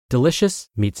Delicious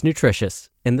meets nutritious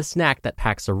in the snack that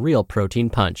packs a real protein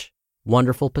punch.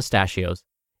 Wonderful Pistachios.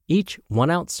 Each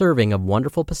 1-ounce serving of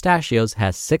Wonderful Pistachios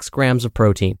has 6 grams of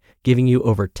protein, giving you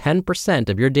over 10%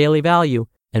 of your daily value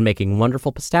and making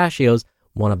Wonderful Pistachios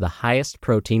one of the highest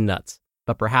protein nuts.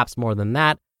 But perhaps more than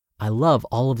that, I love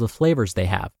all of the flavors they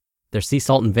have. Their sea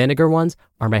salt and vinegar ones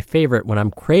are my favorite when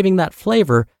I'm craving that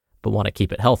flavor but want to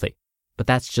keep it healthy. But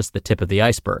that's just the tip of the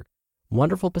iceberg.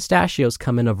 Wonderful Pistachios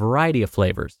come in a variety of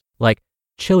flavors, like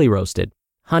chili roasted,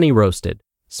 honey roasted,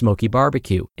 smoky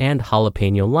barbecue, and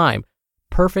jalapeno lime,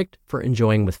 perfect for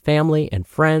enjoying with family and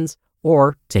friends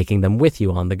or taking them with you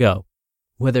on the go.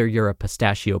 Whether you're a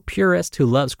pistachio purist who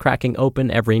loves cracking open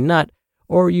every nut,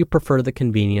 or you prefer the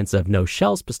convenience of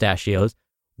no-shells pistachios,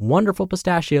 Wonderful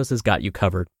Pistachios has got you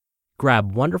covered.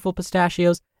 Grab Wonderful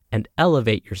Pistachios and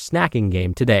elevate your snacking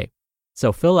game today.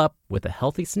 So fill up with a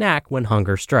healthy snack when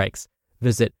hunger strikes.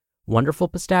 Visit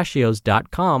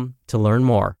wonderfulpistachios.com to learn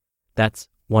more. That's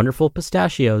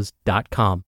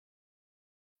wonderfulpistachios.com.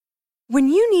 When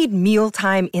you need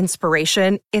mealtime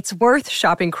inspiration, it's worth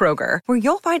shopping Kroger, where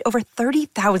you'll find over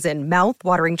 30,000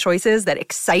 mouth-watering choices that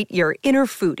excite your inner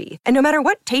foodie. And no matter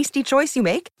what tasty choice you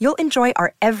make, you'll enjoy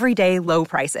our everyday low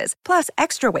prices, plus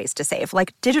extra ways to save,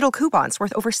 like digital coupons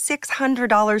worth over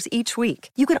 $600 each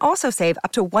week. You can also save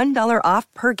up to $1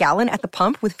 off per gallon at the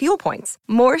pump with fuel points.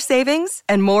 More savings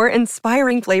and more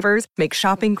inspiring flavors make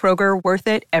shopping Kroger worth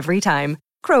it every time.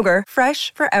 Kroger,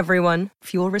 fresh for everyone.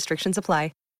 Fuel restrictions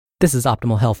apply. This is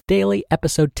Optimal Health Daily,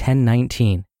 episode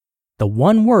 1019. The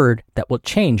One Word That Will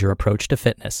Change Your Approach to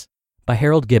Fitness by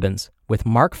Harold Gibbons with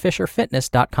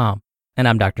markfisherfitness.com. And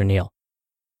I'm Dr. Neil.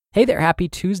 Hey there, happy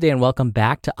Tuesday and welcome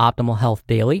back to Optimal Health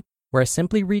Daily, where I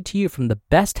simply read to you from the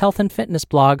best health and fitness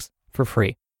blogs for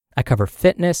free. I cover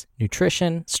fitness,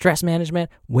 nutrition, stress management,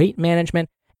 weight management,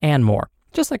 and more,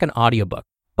 just like an audiobook,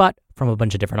 but from a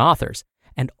bunch of different authors,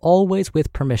 and always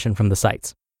with permission from the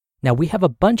sites. Now, we have a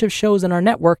bunch of shows in our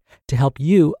network to help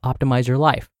you optimize your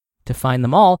life. To find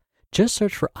them all, just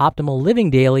search for Optimal Living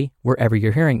Daily wherever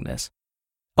you're hearing this.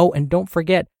 Oh, and don't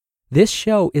forget, this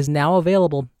show is now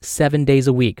available 7 days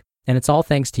a week, and it's all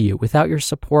thanks to you. Without your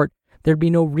support, there'd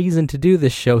be no reason to do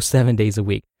this show 7 days a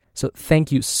week. So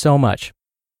thank you so much.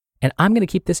 And I'm going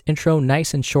to keep this intro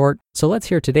nice and short, so let's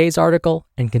hear today's article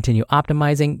and continue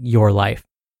optimizing your life.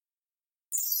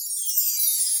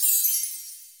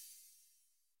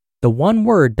 The One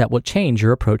Word That Will Change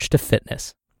Your Approach to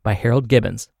Fitness by Harold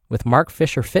Gibbons with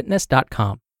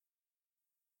markfisherfitness.com.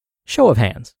 Show of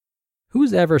hands.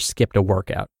 Who's ever skipped a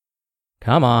workout?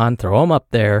 Come on, throw them up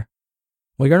there.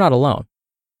 Well, you're not alone.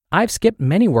 I've skipped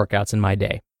many workouts in my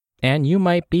day, and you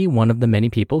might be one of the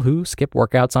many people who skip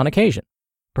workouts on occasion.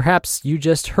 Perhaps you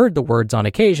just heard the words on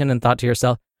occasion and thought to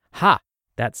yourself, ha,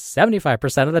 that's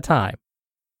 75% of the time.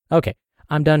 Okay,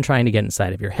 I'm done trying to get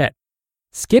inside of your head.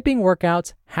 Skipping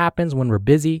workouts happens when we're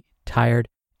busy, tired,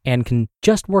 and can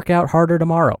just work out harder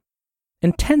tomorrow.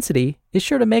 Intensity is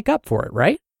sure to make up for it,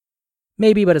 right?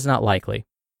 Maybe, but it's not likely.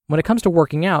 When it comes to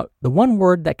working out, the one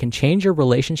word that can change your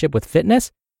relationship with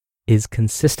fitness is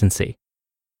consistency.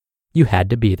 You had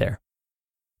to be there.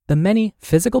 The many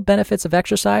physical benefits of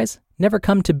exercise never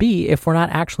come to be if we're not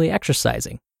actually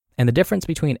exercising. And the difference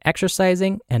between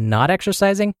exercising and not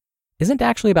exercising isn't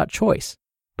actually about choice,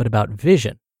 but about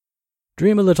vision.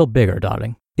 Dream a little bigger,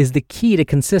 darling, is the key to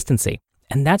consistency.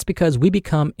 And that's because we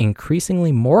become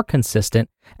increasingly more consistent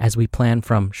as we plan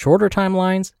from shorter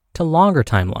timelines to longer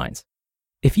timelines.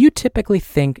 If you typically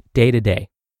think day to day,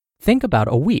 think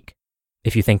about a week.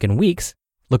 If you think in weeks,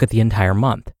 look at the entire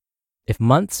month. If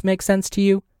months make sense to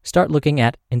you, start looking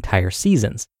at entire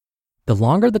seasons. The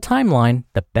longer the timeline,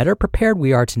 the better prepared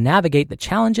we are to navigate the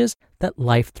challenges that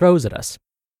life throws at us.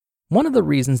 One of the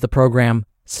reasons the program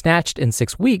Snatched in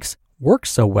 6 Weeks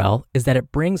works so well is that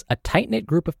it brings a tight-knit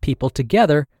group of people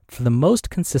together for the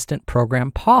most consistent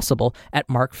program possible at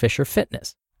Mark Fisher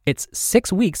Fitness. It's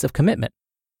 6 weeks of commitment.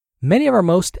 Many of our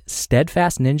most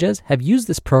steadfast ninjas have used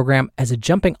this program as a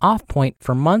jumping-off point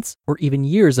for months or even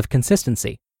years of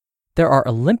consistency. There are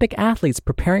Olympic athletes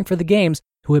preparing for the games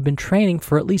who have been training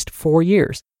for at least 4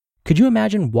 years. Could you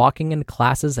imagine walking into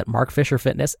classes at Mark Fisher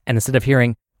Fitness and instead of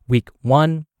hearing week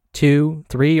 1, 2,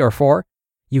 3, or 4,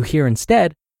 you hear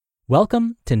instead,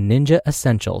 welcome to Ninja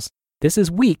Essentials. This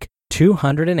is week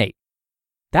 208.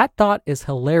 That thought is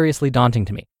hilariously daunting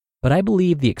to me, but I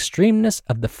believe the extremeness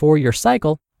of the 4-year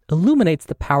cycle illuminates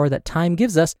the power that time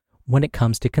gives us when it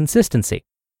comes to consistency.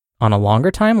 On a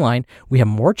longer timeline, we have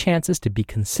more chances to be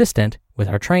consistent with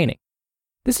our training.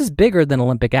 This is bigger than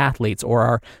Olympic athletes or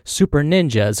our super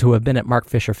ninjas who have been at Mark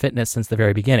Fisher Fitness since the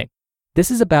very beginning.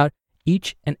 This is about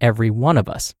each and every one of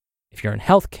us. If you're in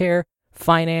healthcare,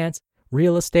 finance,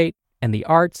 real estate, and the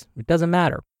arts, it doesn't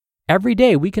matter. Every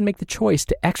day we can make the choice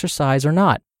to exercise or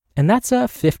not, and that's a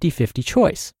 50-50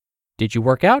 choice. Did you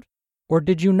work out or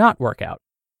did you not work out?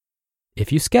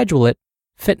 If you schedule it,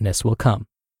 fitness will come.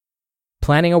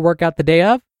 Planning a workout the day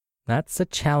of? That's a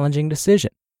challenging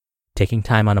decision. Taking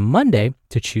time on a Monday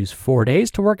to choose 4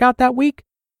 days to work out that week?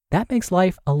 That makes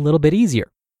life a little bit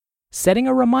easier. Setting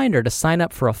a reminder to sign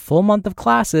up for a full month of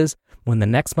classes when the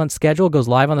next month's schedule goes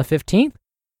live on the 15th?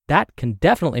 That can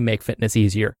definitely make fitness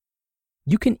easier.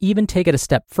 You can even take it a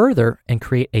step further and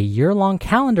create a year-long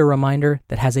calendar reminder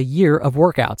that has a year of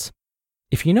workouts.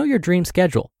 If you know your dream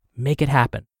schedule, make it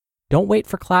happen. Don't wait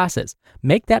for classes.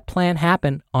 Make that plan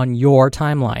happen on your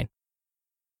timeline.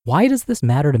 Why does this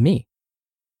matter to me?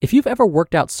 If you've ever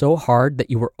worked out so hard that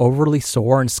you were overly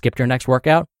sore and skipped your next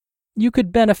workout, you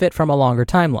could benefit from a longer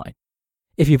timeline.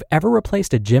 If you've ever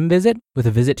replaced a gym visit with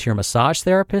a visit to your massage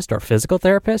therapist or physical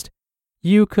therapist,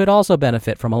 you could also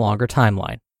benefit from a longer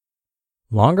timeline.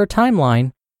 Longer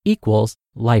timeline equals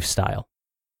lifestyle.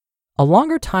 A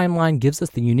longer timeline gives us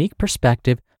the unique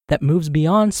perspective that moves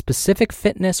beyond specific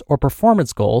fitness or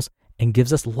performance goals and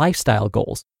gives us lifestyle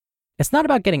goals. It's not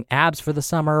about getting abs for the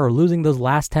summer or losing those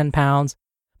last 10 pounds,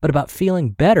 but about feeling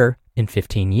better in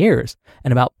 15 years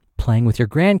and about playing with your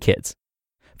grandkids.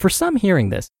 For some hearing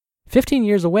this, 15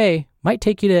 years away might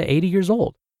take you to 80 years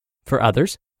old. For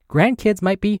others, grandkids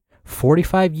might be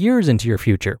 45 years into your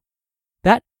future.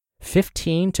 That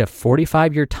 15 to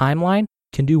 45 year timeline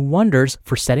can do wonders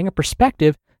for setting a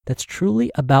perspective that's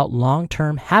truly about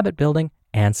long-term habit building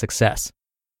and success.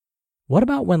 What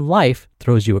about when life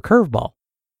throws you a curveball?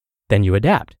 Then you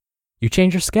adapt. You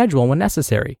change your schedule when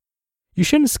necessary. You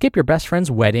shouldn't skip your best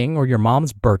friend's wedding or your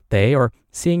mom's birthday or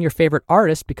seeing your favorite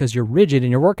artist because you're rigid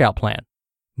in your workout plan.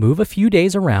 Move a few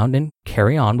days around and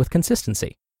carry on with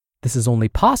consistency. This is only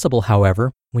possible,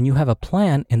 however, when you have a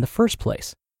plan in the first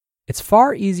place. It's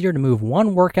far easier to move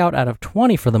one workout out of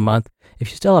 20 for the month if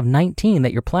you still have 19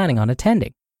 that you're planning on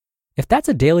attending. If that's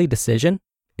a daily decision,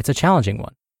 it's a challenging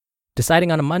one.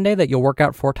 Deciding on a Monday that you'll work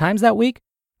out 4 times that week,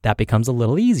 that becomes a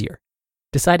little easier.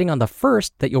 Deciding on the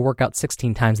 1st that you'll work out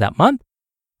 16 times that month,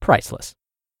 priceless.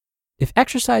 If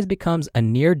exercise becomes a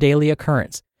near daily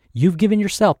occurrence, you've given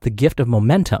yourself the gift of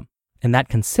momentum, and that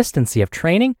consistency of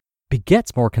training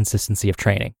begets more consistency of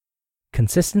training.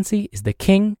 Consistency is the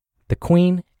king, the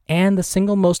queen, and the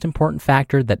single most important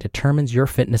factor that determines your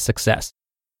fitness success.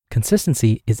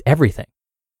 Consistency is everything.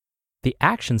 The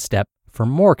action step for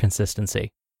more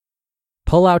consistency.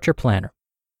 Pull out your planner.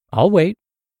 I'll wait.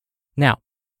 Now,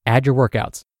 add your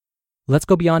workouts. Let's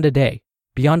go beyond a day,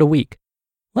 beyond a week.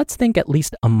 Let's think at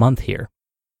least a month here.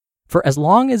 For as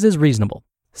long as is reasonable,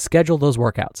 schedule those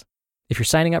workouts. If you're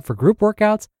signing up for group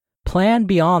workouts, plan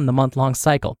beyond the month-long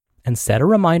cycle and set a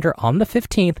reminder on the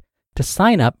 15th to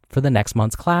sign up for the next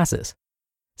month's classes.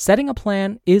 Setting a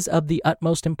plan is of the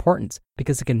utmost importance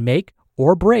because it can make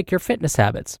or break your fitness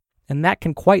habits, and that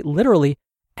can quite literally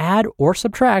add or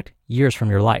subtract years from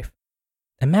your life.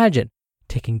 Imagine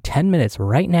taking 10 minutes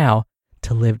right now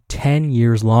to live 10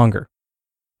 years longer.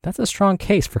 That's a strong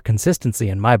case for consistency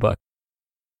in my book.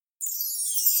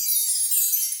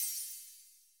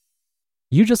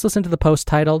 You just listened to the post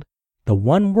titled, "The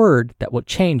One Word That Will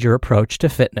Change Your Approach to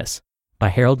Fitness" by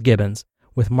Harold Gibbons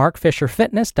with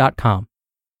markfisherfitness.com.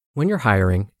 When you're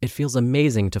hiring, it feels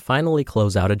amazing to finally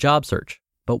close out a job search.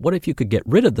 But what if you could get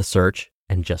rid of the search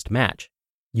and just match?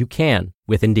 You can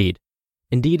with Indeed.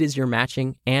 Indeed is your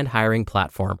matching and hiring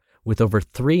platform with over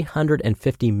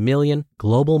 350 million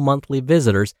global monthly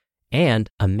visitors and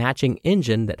a matching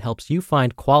engine that helps you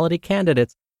find quality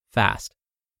candidates fast.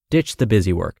 Ditch the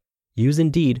busy work. Use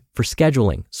Indeed for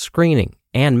scheduling, screening,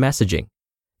 and messaging.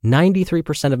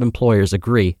 93% of employers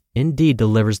agree Indeed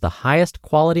delivers the highest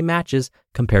quality matches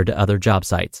compared to other job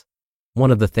sites.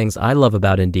 One of the things I love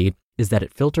about Indeed is that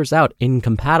it filters out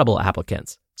incompatible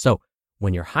applicants. So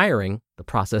when you're hiring, the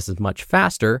process is much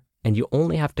faster and you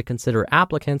only have to consider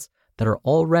applicants that are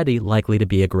already likely to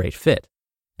be a great fit.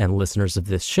 And listeners of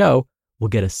this show will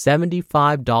get a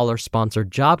 $75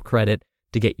 sponsored job credit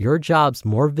to get your jobs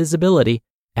more visibility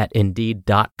at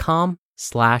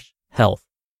Indeed.com/health.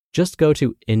 Just go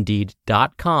to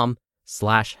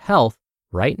Indeed.com/health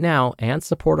right now and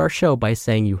support our show by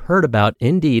saying you heard about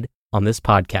Indeed on this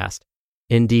podcast.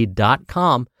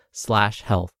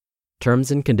 Indeed.com/health.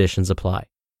 Terms and conditions apply.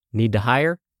 Need to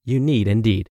hire? You need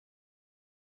Indeed.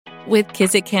 With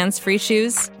Kizik hands-free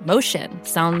shoes, motion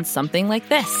sounds something like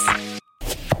this.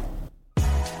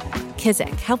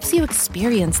 Kizik helps you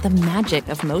experience the magic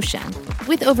of motion.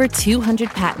 With over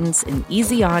 200 patents and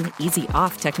easy-on,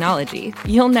 easy-off technology,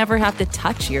 you'll never have to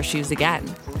touch your shoes again.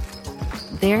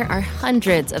 There are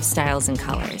hundreds of styles and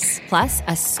colors, plus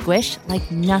a squish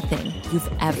like nothing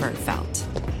you've ever felt.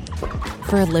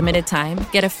 For a limited time,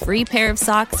 get a free pair of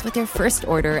socks with your first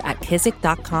order at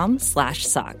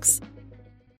kizik.com/socks.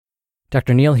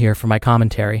 Dr. Neal here for my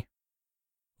commentary.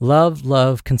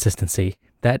 Love consistency.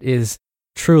 That is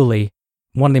truly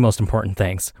one of the most important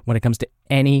things when it comes to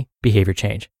any behavior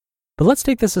change. But let's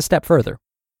take this a step further.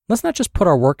 Let's not just put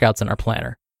our workouts in our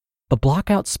planner, but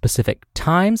block out specific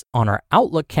times on our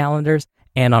Outlook calendars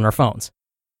and on our phones.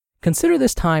 Consider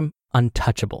this time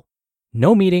untouchable.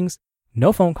 No meetings,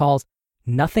 no phone calls,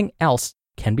 nothing else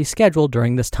can be scheduled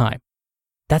during this time.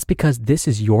 That's because this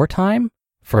is your time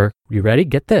for, you ready?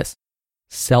 Get this,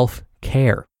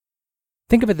 self-care.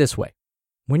 Think of it this way.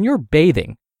 When you're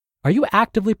bathing, are you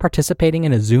actively participating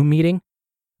in a Zoom meeting?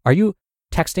 Are you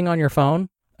texting on your phone?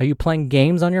 Are you playing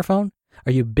games on your phone?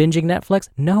 Are you binging Netflix?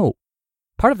 No.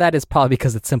 Part of that is probably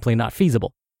because it's simply not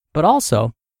feasible. But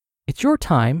also, it's your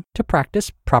time to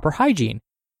practice proper hygiene.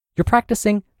 You're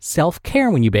practicing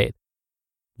self-care when you bathe.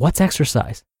 What's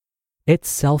exercise? It's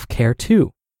self-care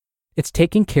too. It's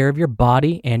taking care of your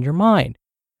body and your mind.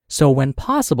 So when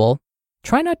possible,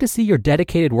 try not to see your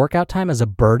dedicated workout time as a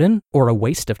burden or a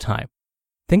waste of time.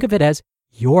 Think of it as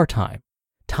your time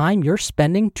you're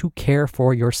spending to care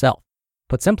for yourself.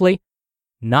 Put simply,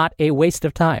 not a waste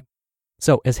of time.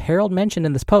 So as Harold mentioned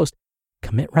in this post,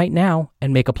 commit right now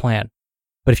and make a plan.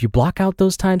 But if you block out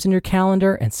those times in your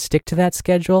calendar and stick to that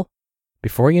schedule,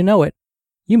 before you know it,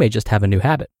 you may just have a new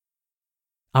habit.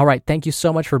 All right, thank you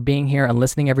so much for being here and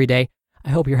listening every day. I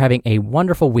hope you're having a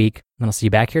wonderful week, and I'll see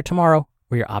you back here tomorrow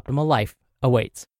where your optimal life awaits.